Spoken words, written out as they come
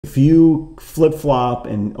If you flip-flop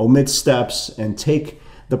and omit steps and take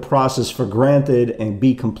the process for granted and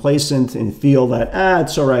be complacent and feel that,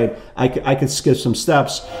 it's all right, I could skip some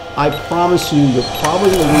steps, I promise you're probably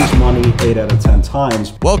going to lose money 8 out of 10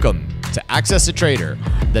 times. Welcome to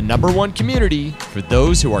AccessATrader, the #1 community for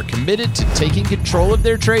those who are committed to taking control of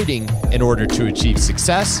their trading in order to achieve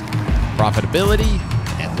success, profitability,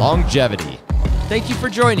 and longevity. Thank you for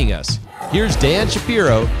joining us. Here's Dan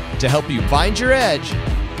Shapiro to help you find your edge,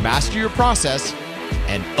 master your process,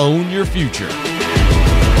 and own your future.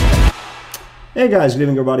 Hey guys, good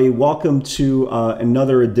evening everybody. Welcome to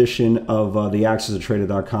another edition of the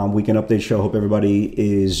AccessATrader.com weekend update show. Hope everybody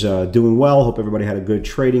is doing well. Hope everybody had a good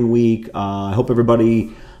trading week. I hope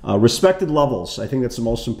everybody respected levels. I think that's the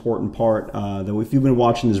most important part. That if you've been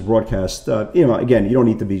watching this broadcast, again, you don't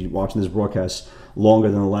need to be watching this broadcast longer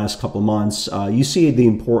than the last couple of months. You see the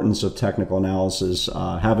importance of technical analysis,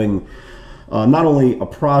 having not only a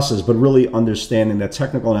process, but really understanding that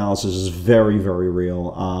technical analysis is very, very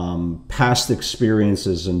real. Past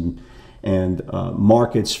experiences and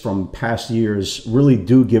markets from past years really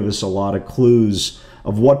do give us a lot of clues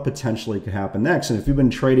of what potentially could happen next. And if you've been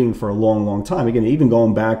trading for a long, long time, again, even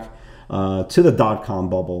going back to the dot-com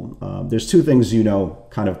bubble, there's two things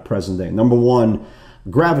kind of present day. Number one,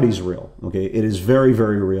 gravity is real. Okay, it is very,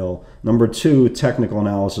 very real. Number two, technical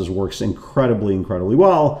analysis works incredibly, incredibly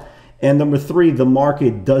well. And number three, the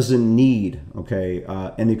market doesn't need,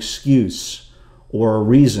 an excuse or a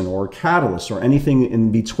reason or a catalyst or anything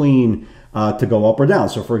in between to go up or down.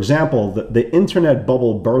 So for example, the internet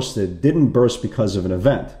bubble didn't burst because of an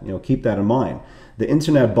event. Keep that in mind. The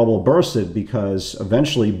internet bubble bursted because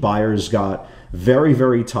eventually buyers got very,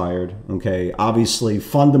 very tired. Obviously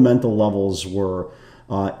fundamental levels were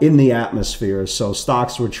in the atmosphere. So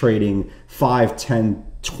stocks were trading 5, 10,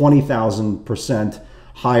 20,000%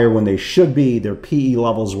 higher when they should be. Their PE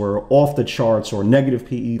levels were off the charts, or negative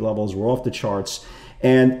PE levels were off the charts.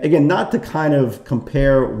 And again, not to kind of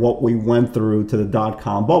compare what we went through to the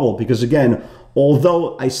dot-com bubble, because again,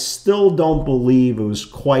 although I still don't believe it was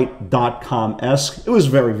quite dot-com-esque, it was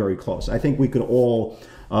very, very close. I think we could all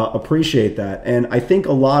appreciate that. And I think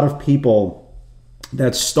a lot of people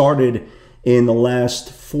that started in the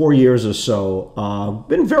last 4 years or so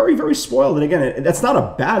been very, very spoiled. And again, that's not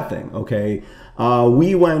a bad thing, okay?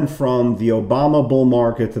 We went from the Obama bull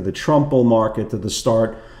market to the Trump bull market to the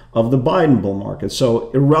start of the Biden bull market. So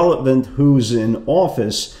irrelevant who's in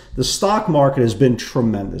office, the stock market has been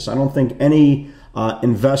tremendous. I don't think any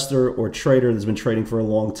investor or trader that's been trading for a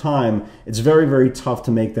long time, it's very, very tough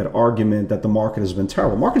to make that argument that the market has been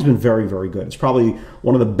terrible. The market's been very, very good. It's probably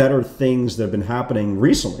one of the better things that have been happening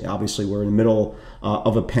recently. Obviously, we're in the middle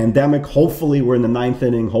of a pandemic. Hopefully, we're in the 9th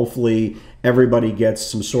inning. Hopefully, everybody gets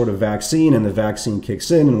some sort of vaccine and the vaccine kicks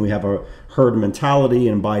in and we have a herd mentality.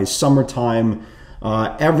 And by summertime,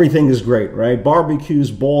 everything is great, right?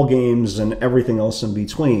 Barbecues, ball games, and everything else in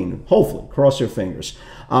between. Hopefully, cross your fingers.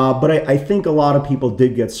 But I think a lot of people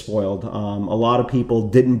did get spoiled. A lot of people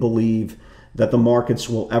didn't believe that the markets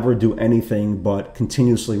will ever do anything but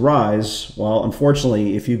continuously rise. Well,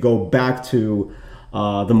 unfortunately, if you go back to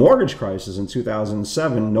the mortgage crisis in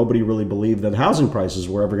 2007, nobody really believed that housing prices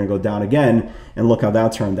were ever going to go down again, and look how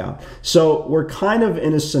that turned out. So we're kind of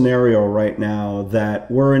in a scenario right now that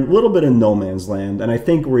we're in a little bit of no man's land, and I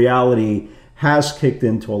think reality has kicked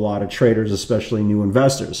into a lot of traders, especially new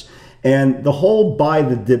investors. And the whole buy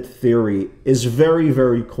the dip theory is very,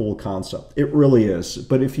 very cool concept. It really is.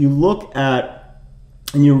 But if you look at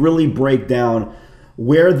and you really break down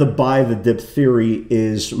where the buy the dip theory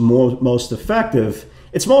is most effective,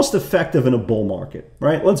 it's most effective in a bull market,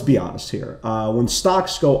 right? Let's be honest here. When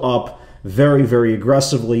stocks go up very, very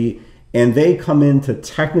aggressively and they come into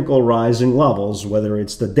technical rising levels, whether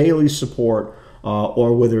it's the daily support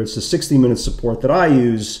or whether it's the 60-minute support that I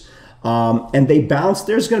use, and they bounce,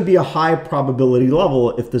 there's going to be a high probability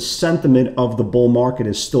level, if the sentiment of the bull market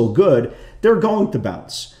is still good, they're going to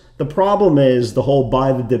bounce. The problem is the whole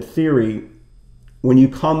buy the dip theory. When you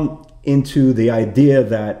come into the idea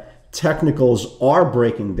that technicals are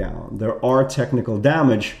breaking down, there are technical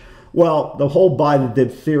damage, well, the whole buy the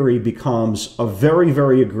dip theory becomes a very,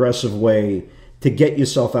 very aggressive way to get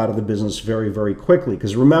yourself out of the business very, very quickly.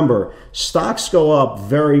 Because remember, stocks go up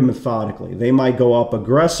very methodically. They might go up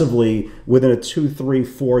aggressively within a 2, 3,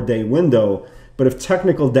 4 day window. But if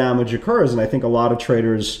technical damage occurs, and I think a lot of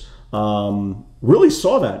traders really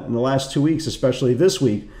saw that in the last 2 weeks, especially this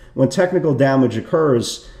week, when technical damage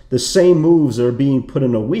occurs, the same moves that are being put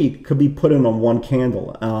in a week could be put in on one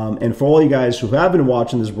candle. And for all you guys who have been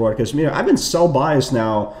watching this broadcast, I've been sell biased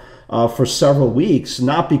now for several weeks,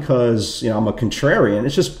 not because I'm a contrarian.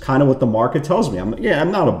 It's just kind of what the market tells me.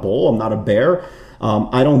 I'm not a bull. I'm not a bear.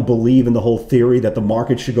 I don't believe in the whole theory that the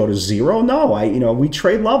market should go to zero. No, we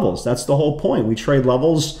trade levels. That's the whole point. We trade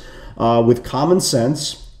levels with common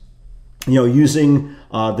sense, using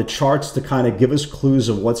the charts to kind of give us clues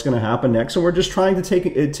of what's going to happen next. And we're just trying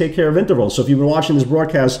to take care of intervals. So if you've been watching this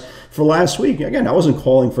broadcast for last week, again, I wasn't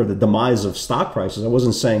calling for the demise of stock prices. I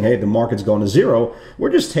wasn't saying, hey, the market's going to zero.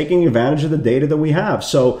 We're just taking advantage of the data that we have.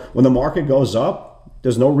 So when the market goes up,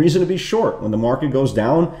 there's no reason to be short. When the market goes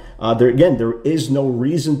down, there is no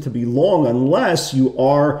reason to be long unless you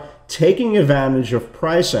are taking advantage of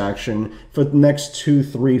price action for the next 2,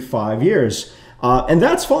 3, 5 years. And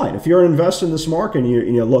that's fine. If you're an investor in this market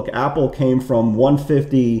and you look, Apple came from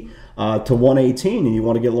 150 to 118 and you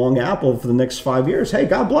want to get long Apple for the next 5 years, hey,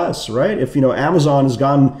 God bless, right? If, Amazon has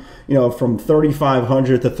gone, from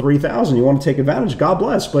 3,500 to 3,000, you want to take advantage, God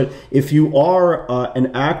bless. But if you are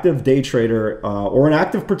an active day trader or an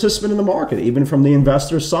active participant in the market, even from the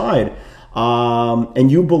investor side, and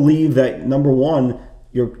you believe that, number one,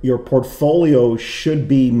 your portfolio should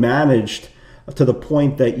be managed to the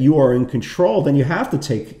point that you are in control, then you have to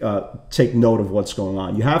take note of what's going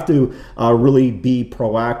on. You have to really be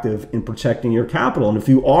proactive in protecting your capital. And if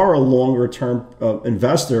you are a longer term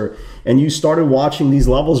investor and you started watching these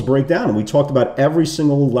levels break down, and we talked about every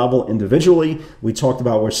single level individually, we talked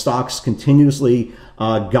about where stocks continuously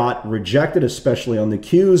got rejected, especially on the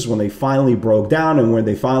Qs when they finally broke down and where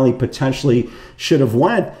they finally potentially should have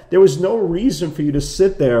went. There was no reason for you to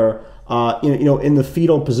sit there in the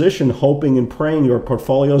fetal position, hoping and praying your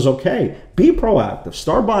portfolio is okay. Be proactive.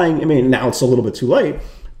 Start buying. Now it's a little bit too late,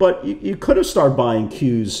 but you could have started buying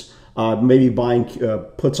Qs, maybe buying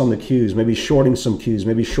puts on the Qs, maybe shorting some Qs,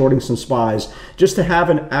 maybe shorting some SPYs, just to have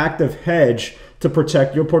an active hedge to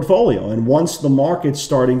protect your portfolio. And once the market's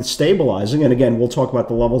starting stabilizing, and again, we'll talk about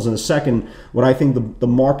the levels in a second, what I think the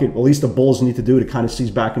market, at least the bulls, need to do to kind of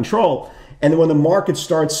seize back control. And then when the market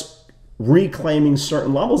starts reclaiming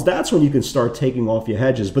certain levels, that's when you can start taking off your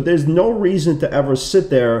hedges. But there's no reason to ever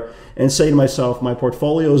sit there and say to myself, my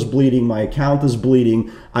portfolio is bleeding, my account is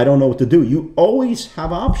bleeding, I don't know what to do. You always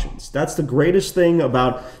have options. That's the greatest thing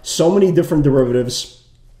about so many different derivatives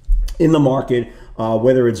in the market,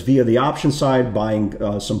 whether it's via the option side, buying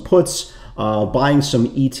some puts, buying some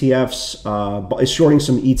ETFs, shorting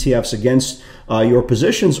some ETFs against your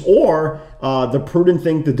positions, or the prudent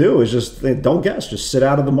thing to do is just don't guess, just sit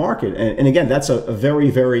out of the market. And again, that's a very,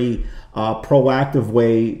 very proactive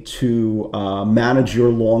way to manage your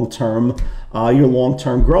long-term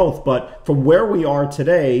growth. But from where we are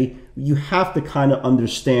today, you have to kind of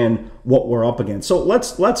understand what we're up against. So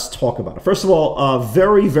let's talk about it. First of all, a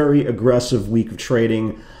very, very aggressive week of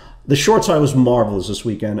trading. The short side was marvelous this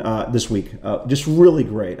week, just really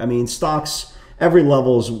great. Stocks, every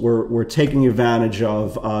levels were taking advantage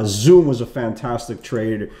of. Zoom was a fantastic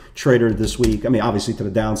trader this week. Obviously to the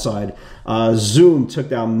downside. Zoom took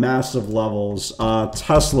down massive levels.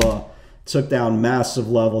 Tesla took down massive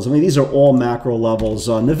levels. These are all macro levels.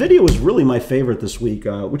 NVIDIA was really my favorite this week,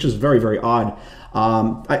 which is very, very odd.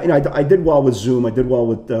 I did well with Zoom. I did well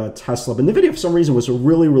with Tesla. But NVIDIA, for some reason, was a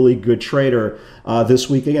really, really good trader this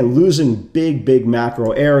week. Again, losing big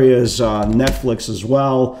macro areas. Netflix as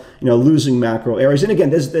well, losing macro areas. And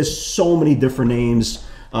again, there's so many different names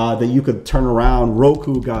that you could turn around.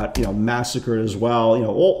 Roku got massacred as well.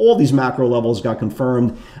 All these macro levels got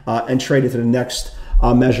confirmed and traded to the next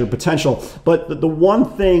measure potential. But the one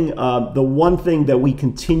thing that we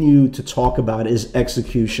continue to talk about is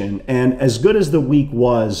execution. And as good as the week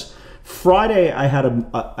was, Friday I had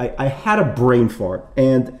a brain fart.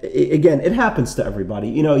 And again, it happens to everybody.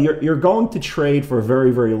 You're going to trade for a very,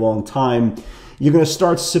 very long time. You're going to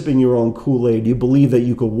start sipping your own Kool-Aid. You believe that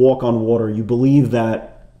you could walk on water. You believe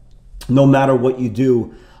that no matter what you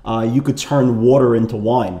do, you could turn water into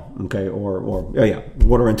wine, okay,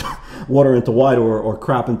 water into wine, or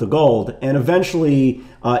crap into gold, and eventually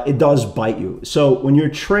it does bite you. So when you're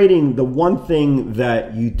trading, the one thing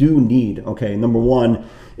that you do need, okay, number one,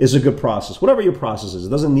 is a good process. Whatever your process is,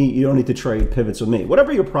 you don't need to trade pivots with me.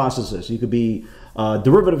 Whatever your process is, you could be a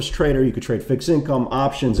derivatives trader, you could trade fixed income,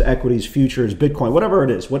 options, equities, futures, Bitcoin, whatever it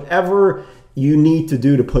is, whatever you need to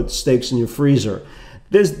do to put steaks in your freezer.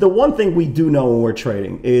 There's the one thing we do know when we're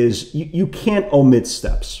trading is you can't omit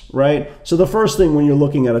steps, right? So the first thing when you're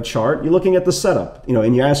looking at a chart, you're looking at the setup,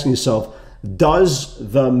 and you're asking yourself,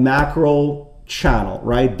 does the macro channel,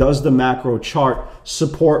 right? Does the macro chart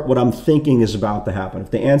support what I'm thinking is about to happen?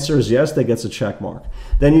 If the answer is yes, that gets a check mark.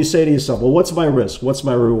 Then you say to yourself, well, what's my risk? What's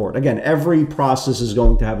my reward? Again, every process is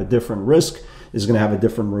going to have a different risk is going to have a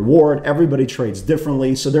different reward. Everybody trades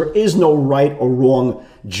differently. So there is no right or wrong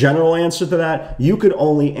general answer to that. You could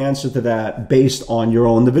only answer to that based on your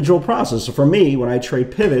own individual process. So for me, when I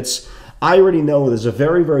trade pivots, I already know there's a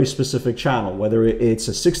very, very specific channel, whether it's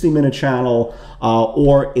a 60-minute channel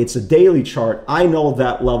or it's a daily chart. I know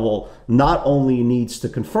that level not only needs to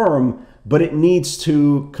confirm, but it needs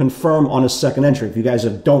to confirm on a second entry. If you guys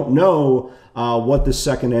don't know what the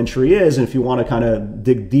second entry is, and if you want to kind of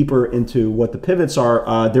dig deeper into what the pivots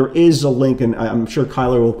are, there is a link, and I'm sure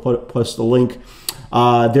Kyler will post the link.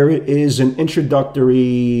 There is an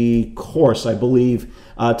introductory course, I believe,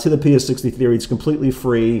 to the PS60 theory. It's completely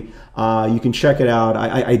free. You can check it out.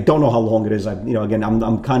 I don't know how long it is. Again,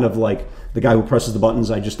 I'm kind of like the guy who presses the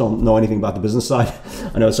buttons. I just don't know anything about the business side.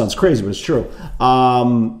 I know it sounds crazy, but it's true.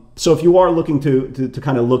 So if you are looking to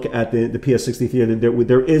kind of look at the PS60 theory,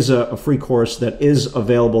 there is a free course that is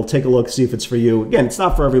available. Take a look, see if it's for you. Again, it's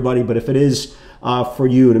not for everybody, but if it is for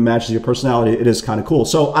you and it matches your personality, it is kind of cool.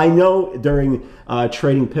 So I know during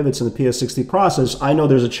trading pivots in the PS60 process, I know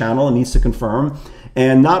there's a channel it needs to confirm.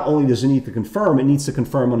 And not only does it need to confirm, it needs to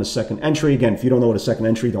confirm on a second entry. Again, if you don't know what a second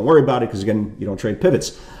entry, don't worry about it because, again, you don't trade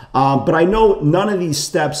pivots. But I know none of these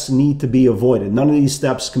steps need to be avoided. None of these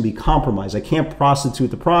steps can be compromised. I can't prostitute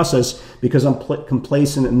the process because I'm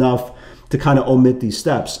complacent enough to kind of omit these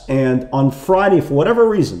steps. And on Friday, for whatever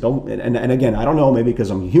reason, and again, I don't know, maybe because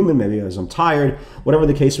I'm human, maybe because I'm tired, whatever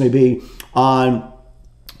the case may be,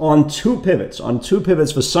 on two pivots,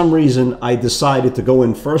 for some reason, I decided to go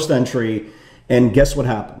in first entry. And guess what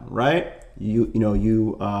happened, right?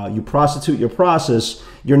 You prostitute your process,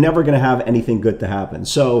 you're never going to have anything good to happen.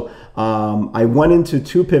 So I went into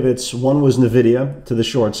two pivots. One was NVIDIA to the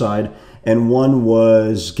short side, and one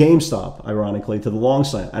was GameStop, ironically, to the long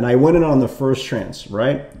side. And I went in on the first chance,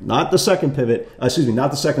 right? Not the second pivot,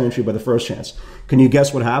 not the second entry, but the first chance. Can you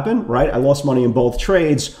guess what happened, right? I lost money in both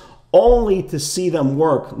trades, only to see them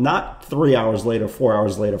work, not 3 hours later, 4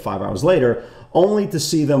 hours later, 5 hours later, only to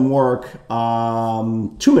see them work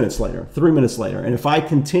 2 minutes later, 3 minutes later. And if I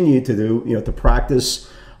continue to do, to practice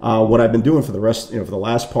what I've been doing for the rest, for the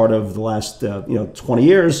last part of the last, 20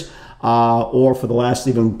 years, or for the last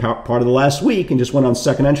even part of the last week, and just went on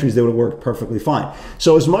second entries, they would have worked perfectly fine.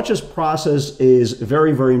 So as much as process is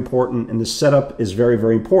very, very important and the setup is very,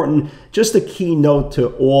 very important, just a key note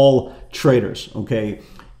to all traders, okay?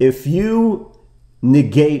 If you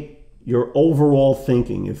negate your overall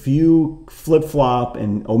thinking, if you flip-flop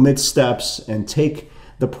and omit steps and take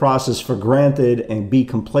the process for granted and be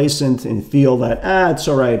complacent and feel that, it's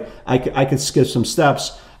all right, I could skip some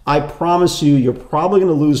steps, I promise you, you're probably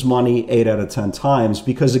going to lose money 8 out of 10 times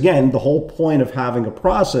because, again, the whole point of having a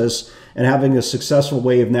process and having a successful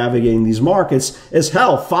way of navigating these markets is,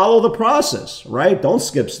 follow the process, right? Don't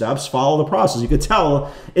skip steps, follow the process. You could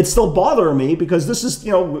tell it's still bothering me because this is,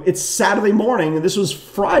 it's Saturday morning and this was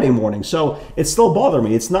Friday morning. So it's still bothering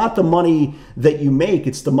me. It's not the money that you make,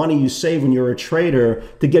 it's the money you save when you're a trader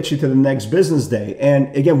to get you to the next business day.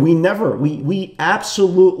 And again, we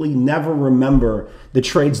absolutely never remember the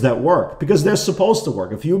trades that work because they're supposed to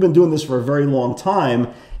work. If you've been doing this for a very long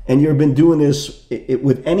time, and you've been doing this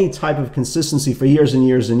with any type of consistency for years and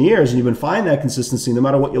years and years, and you've been finding that consistency no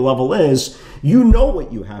matter what your level is, you know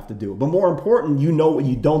what you have to do. But more important, you know what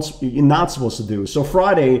you're not supposed to do. So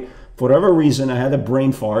Friday, for whatever reason, I had a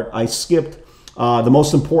brain fart. I skipped one of the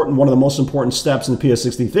most important steps in the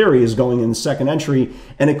PS60 theory is going in the second entry,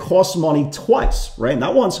 and it costs money twice, right?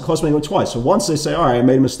 Not once, it costs money twice. So once they say, all right, I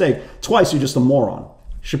made a mistake. Twice, you're just a moron.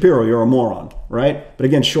 Shapiro, you're a moron, right? But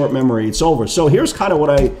again, short memory, it's over. So here's kind of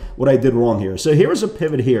what I did wrong here. So here's a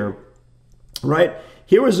pivot here, right?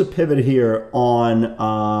 Here is a pivot here on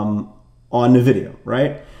NVIDIA,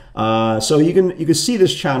 right? So you can see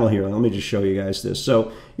this channel here. Let me just show you guys this.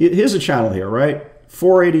 So here's a channel here, right?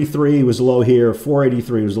 483 was low here,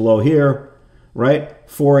 483 was the low here, right?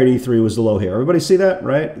 483 was the low here. Everybody see that,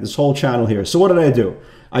 right? This whole channel here. So what did I do?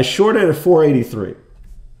 I shorted at 483.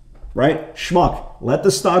 Right? Schmuck. Let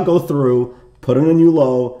the stock go through, put in a new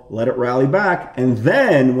low, let it rally back, and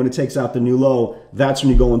then when it takes out the new low, that's when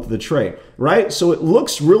you go into the trade, right? So it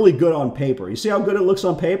looks really good on paper. You see how good it looks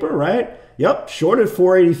on paper, right? Yep, shorted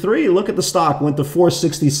 483. Look at the stock, went to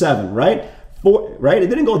 467, right? Right? It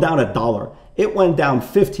didn't go down $1. It went down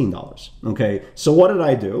 $15, okay? So what did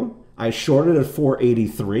I do? I shorted at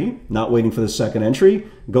 483, not waiting for the second entry,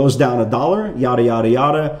 goes down $1, yada, yada,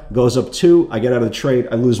 yada, goes up 2, I get out of the trade,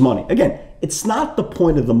 I lose money. Again, it's not the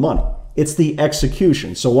point of the money, it's the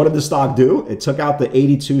execution. So what did the stock do? It took out the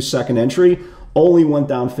 82 second entry, only went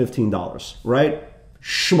down $15, right?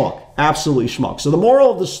 Schmuck, absolutely schmuck. So the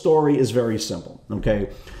moral of the story is very simple, okay?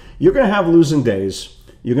 You're gonna have losing days.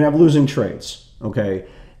 You're going to have losing trades, okay?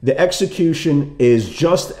 The execution is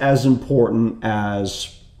just as important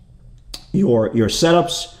as your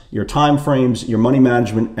setups, your time frames, your money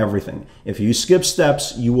management, everything. If you skip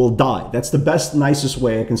steps, you will die. That's the best, nicest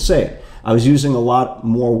way I can say it. I was using a lot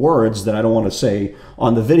more words that I don't want to say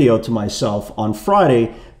on the video to myself on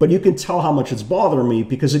Friday, but you can tell how much it's bothering me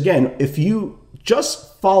because, again, if you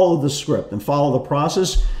just follow the script and follow the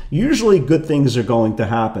process, usually good things are going to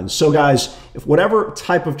happen. So guys, if whatever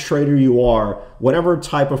type of trader you are, whatever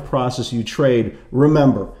type of process you trade,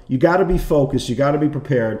 remember, you got to be focused, you got to be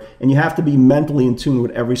prepared, and you have to be mentally in tune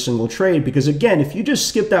with every single trade because, again, if you just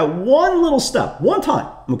skip that one little step, one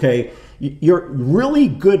time, okay, your really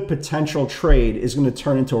good potential trade is going to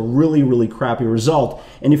turn into a really, really crappy result.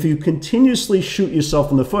 And if you continuously shoot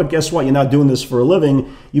yourself in the foot, guess what? You're not doing this for a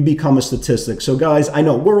living. You become a statistic. So guys, I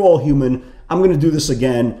know we're all human. I'm going to do this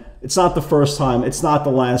again. It's not the first time. It's not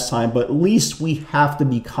the last time. But at least we have to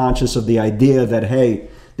be conscious of the idea that, hey,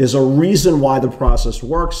 there's a reason why the process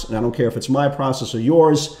works. And I don't care if it's my process or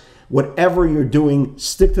yours. Whatever you're doing,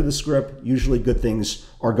 stick to the script. Usually good things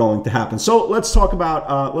are going to happen. So let's talk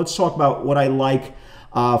about what I like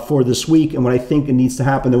for this week and what I think it needs to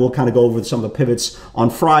happen. Then we'll kind of go over some of the pivots on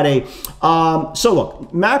Friday. So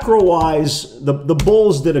look, macro-wise, the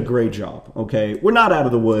bulls did a great job. Okay, we're not out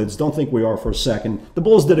of the woods. Don't think we are for a second. The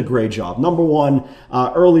bulls did a great job. Number one,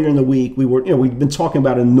 earlier in the week, we've been talking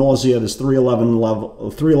about in nausea this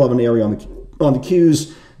 311 area on the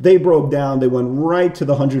Qs. They broke down. They went right to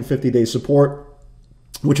the 150-day support,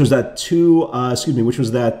 which was that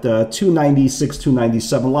 296,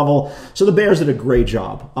 297 level. So the bears did a great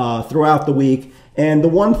job throughout the week. And the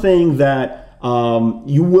one thing that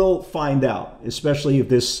you will find out, especially if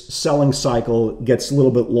this selling cycle gets a little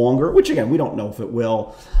bit longer, which again, we don't know if it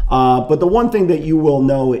will. But the one thing that you will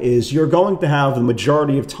know is you're going to have the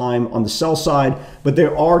majority of time on the sell side, but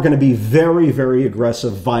there are going to be very, very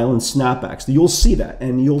aggressive, violent snapbacks. You'll see that,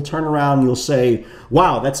 and you'll turn around and you'll say,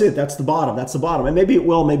 wow, that's it. That's the bottom. That's the bottom. And maybe it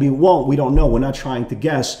will, maybe it won't. We don't know. We're not trying to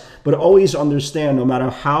guess. But always understand, no matter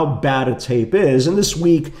how bad a tape is, and this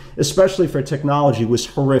week, especially for technology, was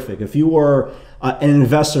horrific. If you were an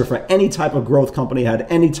investor for any type of growth company, had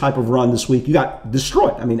any type of run this week, you got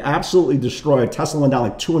destroyed. I mean, absolutely destroyed. Tesla went down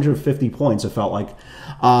like 250 points, it felt like.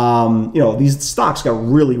 These stocks got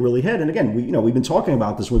really, really hit. And again, we've been talking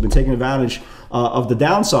about this. We've been taking advantage of the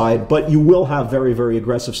downside, but you will have very, very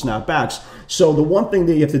aggressive snapbacks. So the one thing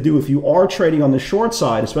that you have to do if you are trading on the short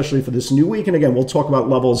side, especially for this new week, and again, we'll talk about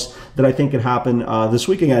levels that I think could happen this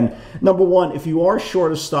week again. Number one, if you are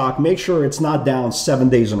short a stock, make sure it's not down 7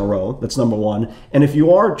 days in a row. That's number one. And if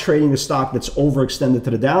you are trading a stock that's overextended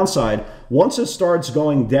to the downside, once it starts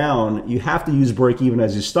going down, you have to use break even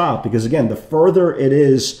as you stop, because again, the further it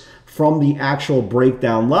is from the actual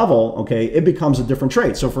breakdown level, okay, it becomes a different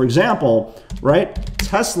trade. So for example, right,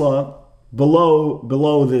 Tesla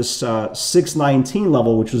below this 619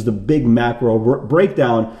 level, which was the big macro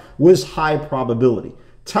breakdown, was high probability.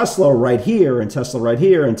 Tesla right here and Tesla right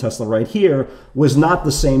here and Tesla right here was not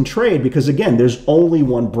the same trade because, again, there's only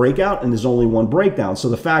one breakout and there's only one breakdown. So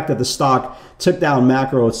the fact that the stock took down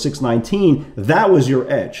macro at 619, that was your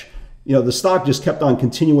edge. The stock just kept on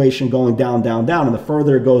continuation going down, down, down, and the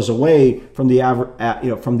further it goes away from the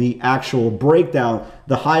from the actual breakdown,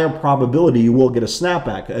 the higher probability you will get a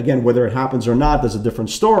snapback. Again, whether it happens or not, that's a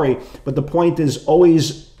different story. But the point is,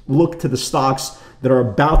 always look to the stocks that are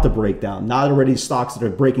about to break down, not already stocks that are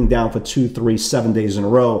breaking down for 2, 3, 7 days in a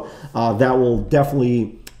row. That will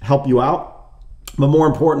definitely help you out. But more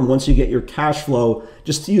important, once you get your cash flow,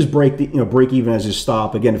 just to use break even as you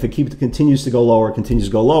stop. Again, if it continues to go lower, it continues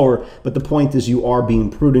to go lower. But the point is, you are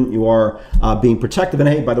being prudent, you are being protective, and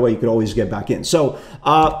hey, by the way, you could always get back in. So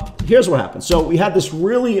here's what happened. So we had this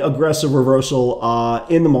really aggressive reversal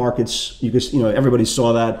in the markets. Everybody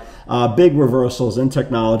saw that. Big reversals in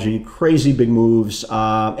technology, crazy big moves,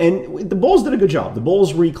 and the bulls did a good job. The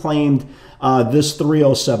bulls reclaimed this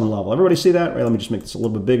 307 level. Everybody see that? Right, let me just make this a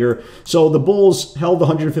little bit bigger. So the bulls held the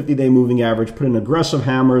 150-day moving average, put in aggressive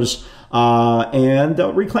hammers, and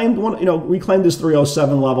reclaimed this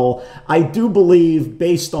 307 level. I do believe,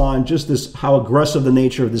 based on just this, how aggressive the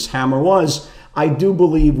nature of this hammer was, I do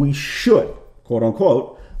believe we should, quote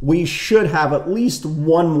unquote, we should have at least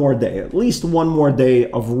one more day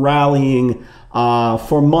of rallying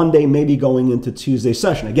for Monday, maybe going into Tuesday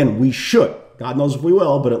session. Again, we should. God knows if we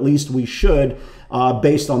will, but at least we should,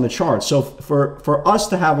 based on the chart. So for us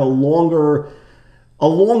to have a longer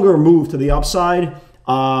move to the upside,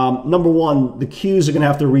 number one, the Qs are going to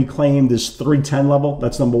have to reclaim this 310 level.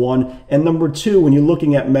 That's number one. And number two, when you're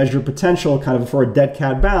looking at measured potential, kind of for a dead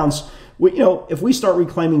cat bounce, if we start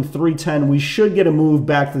reclaiming 310, we should get a move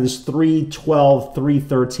back to this 312,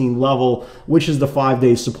 313 level, which is the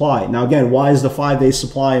 5-day supply. Now, again, why is the 5-day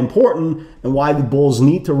supply important and why the bulls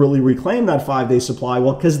need to really reclaim that 5-day supply?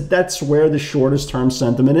 Well, because that's where the shortest term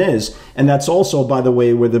sentiment is. And that's also, by the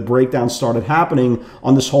way, where the breakdown started happening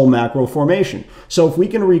on this whole macro formation. So if we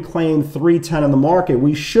can reclaim 310 in the market,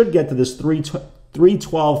 we should get to this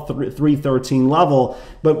 312, 313 level,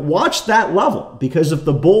 but watch that level, because if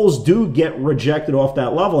the bulls do get rejected off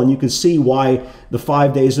that level, and you can see why the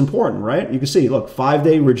 5-day is important, right? You can see, look,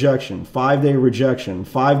 5-day rejection, 5-day rejection,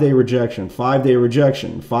 5-day rejection, 5-day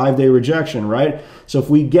rejection, 5-day rejection, right? So if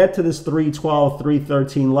we get to this 312,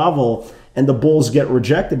 313 level and the bulls get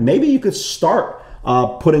rejected, maybe you could start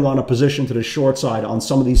putting on a position to the short side on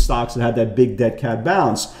some of these stocks that had that big dead cat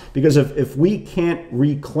bounce. Because if we can't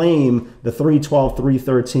reclaim the 312,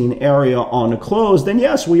 313 area on the close, then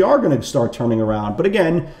yes, we are going to start turning around. But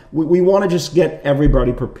again, we want to just get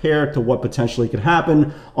everybody prepared to what potentially could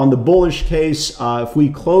happen. On the bullish case, if we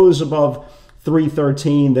close above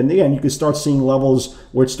 313, then again, you can start seeing levels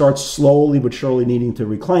where it starts slowly but surely needing to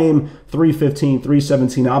reclaim. 315,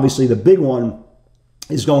 317, obviously the big one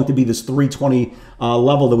is going to be this 320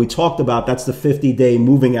 level that we talked about. That's the 50-day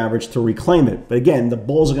moving average to reclaim it. But again, the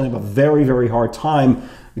bulls are going to have a very, very hard time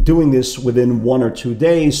doing this within 1 or 2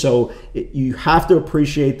 days. So you have to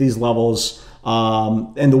appreciate these levels.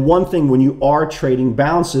 And the one thing when you are trading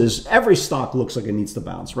bounces, every stock looks like it needs to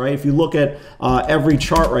bounce, right? If you look at every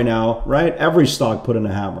chart right now, right, every stock put in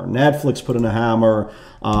a hammer. Netflix put in a hammer,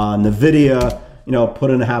 NVIDIA,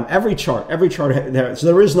 put in a hammer. Every chart there. So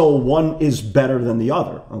there is no one is better than the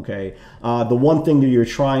other, okay? The one thing that you're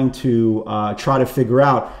trying to figure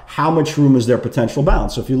out, how much room is their potential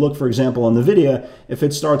bounce? So if you look, for example, on NVIDIA, if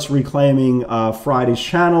it starts reclaiming Friday's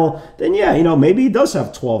channel, then yeah, maybe it does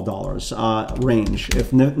have $12 range.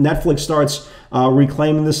 If Netflix starts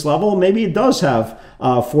reclaiming this level, maybe it does have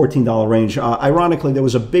 $14 range. Ironically, there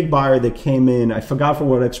was a big buyer that came in. I forgot for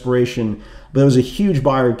what expiration, but there was a huge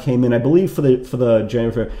buyer who came in, I believe, for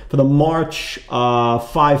the March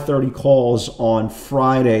 5:30 calls on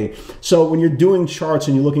Friday. So when you're doing charts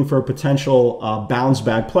and you're looking for a potential bounce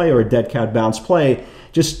back play or a dead cat bounce play,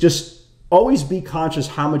 just always be conscious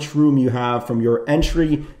how much room you have from your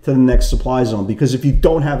entry to the next supply zone. Because if you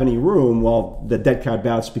don't have any room, well, the dead cat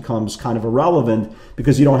bounce becomes kind of irrelevant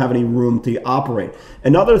because you don't have any room to operate.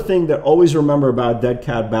 Another thing that always remember about dead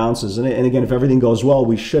cat bounces, and again, if everything goes well,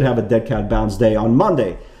 we should have a dead cat bounce day on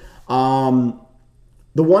Monday. The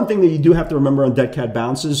one thing that you do have to remember on dead cat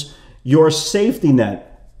bounces, your safety net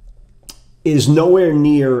is nowhere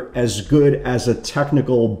near as good as a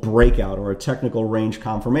technical breakout or a technical range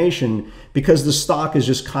confirmation, because the stock is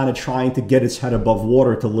just kind of trying to get its head above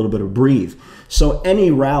water to a little bit of breathe. So any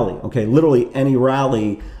rally, okay, literally any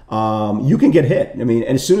rally, you can get hit. I mean,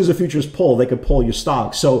 and as soon as the futures pull, they could pull your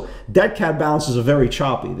stock. So dead cat bounces are very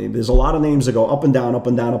choppy. There's a lot of names that go up and down, up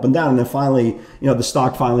and down, up and down, and then finally, the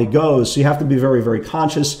stock finally goes. So you have to be very, very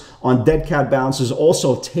conscious on dead cat bounces.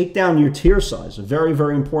 Also, take down your tier size. Very,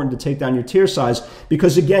 very important to take down your tier size,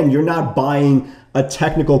 because again, you're not buying a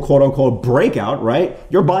technical quote unquote breakout, right?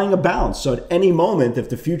 You're buying a bounce. So at any moment, if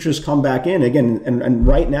the futures come back in again, and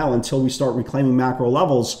right now until we start reclaiming macro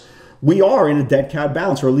levels, we are in a dead cat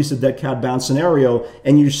bounce, or at least a dead cat bounce scenario,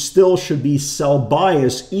 and you still should be sell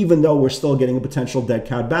biased, even though we're still getting a potential dead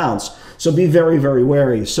cat bounce. So be very, very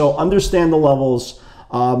wary. So understand the levels.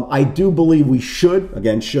 I do believe we should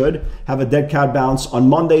have a dead cat bounce on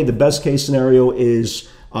Monday. The best case scenario is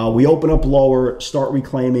we open up lower, start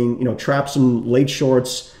reclaiming, trap some late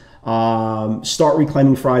shorts, start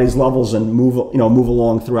reclaiming Friday's levels and move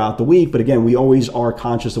along throughout the week. But again, we always are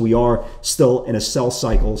conscious that we are still in a sell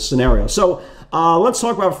cycle scenario. So let's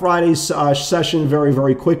talk about Friday's session very,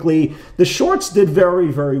 very quickly. The shorts did very,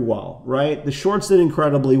 very well, right? The shorts did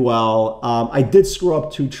incredibly well. I did screw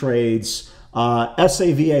up 2 trades.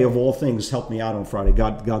 SAVA of all things helped me out on Friday.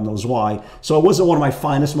 God knows why. So it wasn't one of my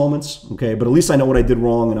finest moments, okay? But at least I know what I did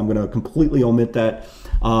wrong, and I'm going to completely omit that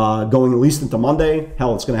going at least into Monday.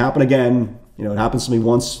 Hell, it's going to happen again. It happens to me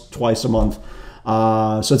once, twice a month.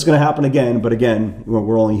 So it's going to happen again, but again,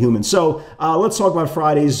 we're only human. So let's talk about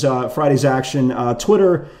Friday's action.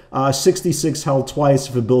 Twitter, 66 held twice.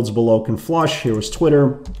 If it builds below, can flush. Here was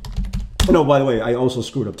Twitter. No, by the way, I also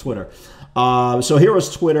screwed up Twitter. So here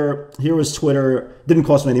was Twitter. Didn't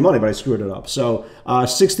cost me any money, but I screwed it up. So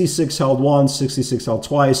 66 held once, 66 held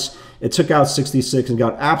twice. It took out 66 and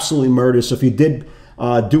got absolutely murdered. So if you did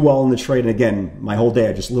do well in the trade, and again, my whole day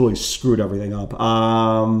I just literally screwed everything up.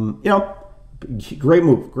 Great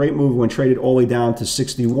move when traded all the way down to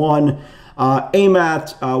 61.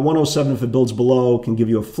 AMAT, 107 if it builds below, can give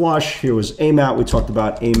you a flush. Here was AMAT. We talked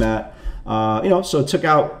about AMAT. So it took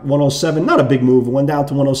out 107, not a big move. It went down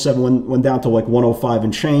to 107, went down to like 105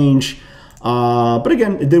 and change. But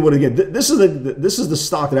again, it did what it did. This is the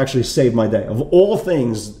stock that actually saved my day. Of all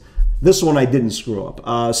things, this one I didn't screw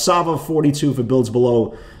up. Sava 42 if it builds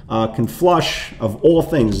below can flush. Of all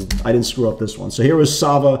things, I didn't screw up this one. So here was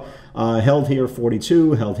Sava, held here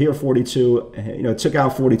 42, held here 42. It took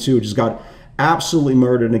out 42, just got absolutely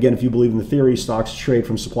murdered. And again, if you believe in the theory, stocks trade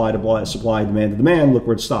from supply to supply, demand to demand. Look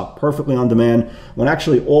where it stopped. Perfectly on demand. Went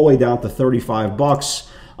actually all the way down to 35 bucks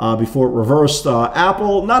before it reversed.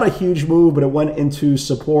 Apple, not a huge move, but it went into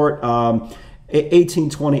support.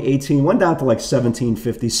 18.20, went down to like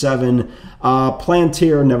 17.57.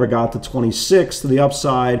 Plantier never got to 26 to the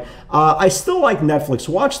upside. I still like Netflix.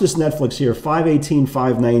 Watch this Netflix here, 518,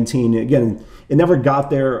 519. Again, it never got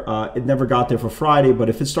there. It never got there for Friday, but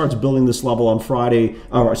if it starts building this level on Friday,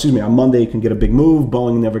 or excuse me, on Monday, you can get a big move.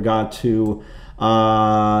 Boeing never got to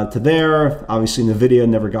there. Obviously, NVIDIA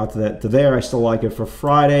never got to there. I still like it for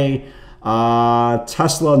Friday.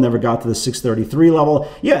 Tesla never got to the 633 level.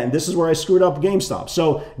 Yeah, and this is where I screwed up GameStop.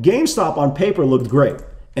 So GameStop on paper looked great.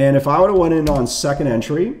 And if I would have went in on second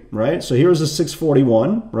entry, right? So here's a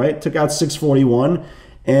 641, right? Took out 641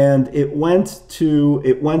 and it went to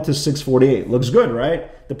 648. Looks good,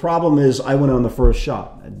 right? The problem is I went on the first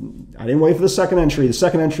shot. I didn't wait for the second entry. The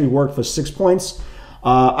second entry worked for 6 points.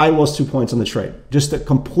 I lost 2 points on the trade. Just a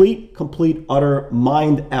complete, utter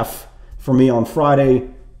mind F for me on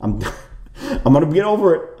Friday. I'm going to get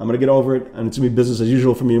over it. I'm going to get over it, and it's going to be business as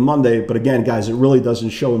usual for me on Monday. But again, guys, it really doesn't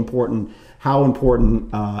show how important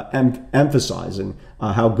emphasizing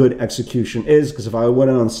how good execution is, because if I went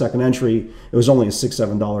in on the second entry, it was only a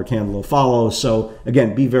 $6, $7 candle to follow. So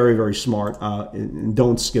again, be very, very smart and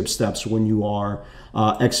don't skip steps when you are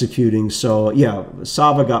executing. So yeah,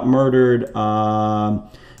 Sava got murdered.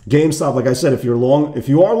 GameStop, like I said, if you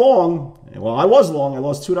are long, well, I was long. I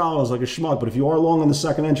lost $2 like a schmuck. But if you are long on the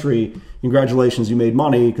second entry, congratulations, you made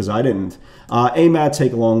money, because I didn't. AMAT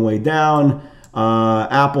take a long way down.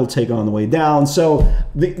 Apple take on the way down. So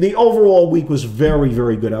the overall week was very,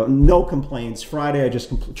 very good. No complaints. Friday, I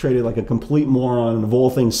just traded like a complete moron. And of all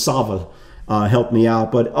things, Sava helped me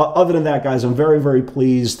out. But other than that, guys, I'm very, very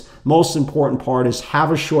pleased. Most important part is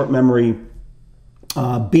have a short memory.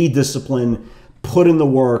 Be disciplined. Put in the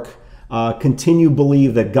work. Continue to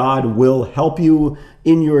believe that God will help you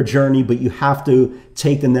in your journey, but you have to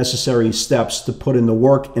take the necessary steps to put in the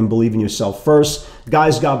work and believe in yourself first.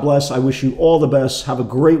 Guys, God bless. I wish you all the best. Have a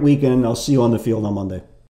great weekend. I'll see you on the field on Monday.